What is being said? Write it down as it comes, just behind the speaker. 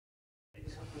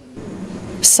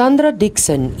Sandra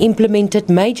Dixon implemented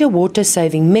major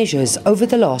water-saving measures over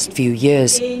the last few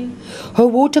years. Her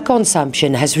water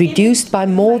consumption has reduced by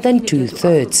more than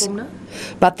 2/3.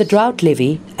 But the drought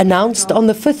levy, announced on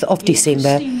the 5th of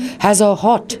December, has her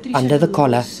hot under the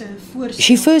collar.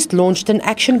 She first launched an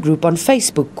action group on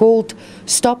Facebook called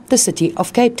Stop the City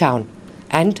of Cape Town,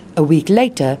 and a week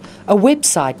later, a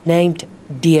website named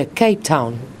Dear Cape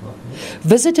Town.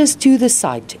 Visitors to the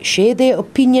site share their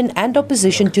opinion and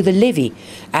opposition to the levy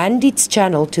and its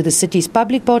channel to the city's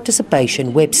public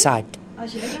participation website.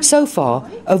 So far,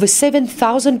 over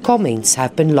 7,000 comments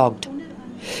have been logged.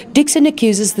 Dixon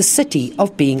accuses the city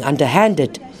of being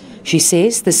underhanded. She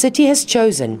says the city has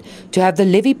chosen to have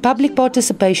the levy public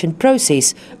participation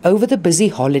process over the busy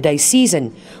holiday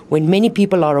season, when many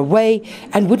people are away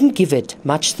and wouldn't give it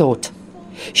much thought.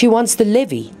 She wants the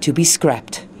levy to be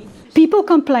scrapped. People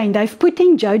complain they've put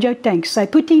in JoJo tanks, they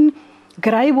put in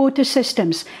grey water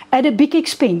systems at a big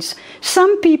expense.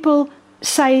 Some people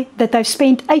say that they've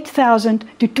spent 8,000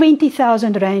 to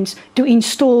 20,000 rands to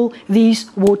install these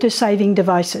water-saving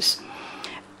devices.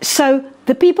 So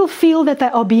the people feel that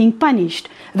they are being punished.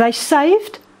 They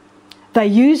saved, they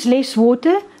use less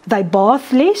water, they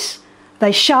bath less,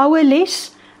 they shower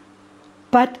less,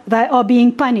 but they are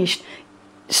being punished.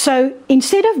 So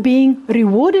instead of being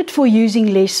rewarded for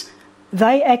using less,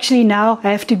 they actually now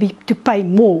have to pay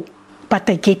more, but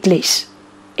they get less.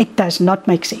 It does not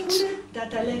make sense.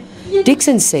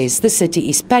 Dixon says the city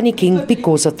is panicking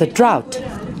because of the drought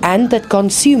and that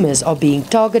consumers are being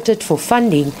targeted for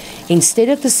funding instead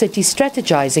of the city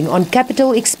strategizing on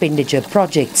capital expenditure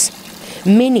projects.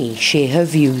 Many share her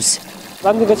views.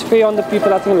 I think it's fair on the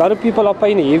people. I think a lot of people are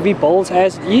paying heavy bills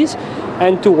as is,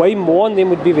 and to weigh more on them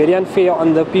would be very unfair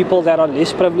on the people that are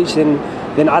less privileged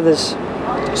than others.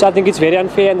 So I think it's very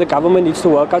unfair, and the government needs to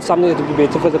work out something that will be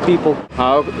better for the people.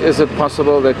 How is it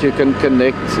possible that you can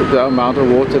connect the amount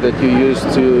of water that you use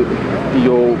to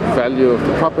your value of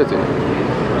the property?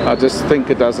 I just think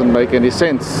it doesn't make any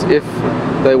sense. If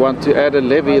they want to add a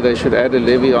levy, they should add a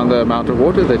levy on the amount of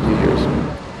water that you use.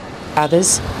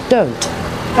 Others don't.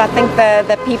 I think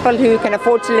the people who can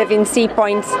afford to live in sea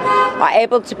points are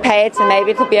able to pay it, and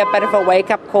maybe it'll be a bit of a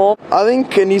wake-up call. I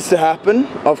think it needs to happen,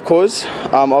 of course.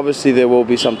 Obviously there will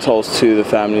be some tolls to the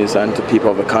families and to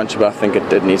people of the country, but I think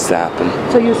it needs to happen.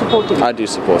 So you support it? I do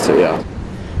support it, yeah.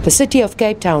 The City of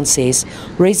Cape Town says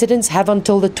residents have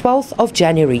until the 12th of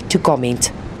January to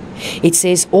comment. It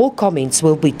says all comments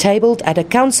will be tabled at a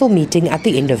council meeting at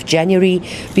the end of January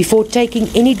before taking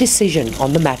any decision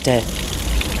on the matter.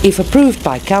 If approved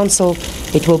by council,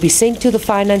 it will be sent to the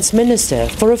Finance Minister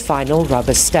for a final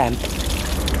rubber stamp.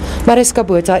 Mariska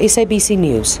Botha, SABC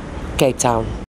News, Cape Town.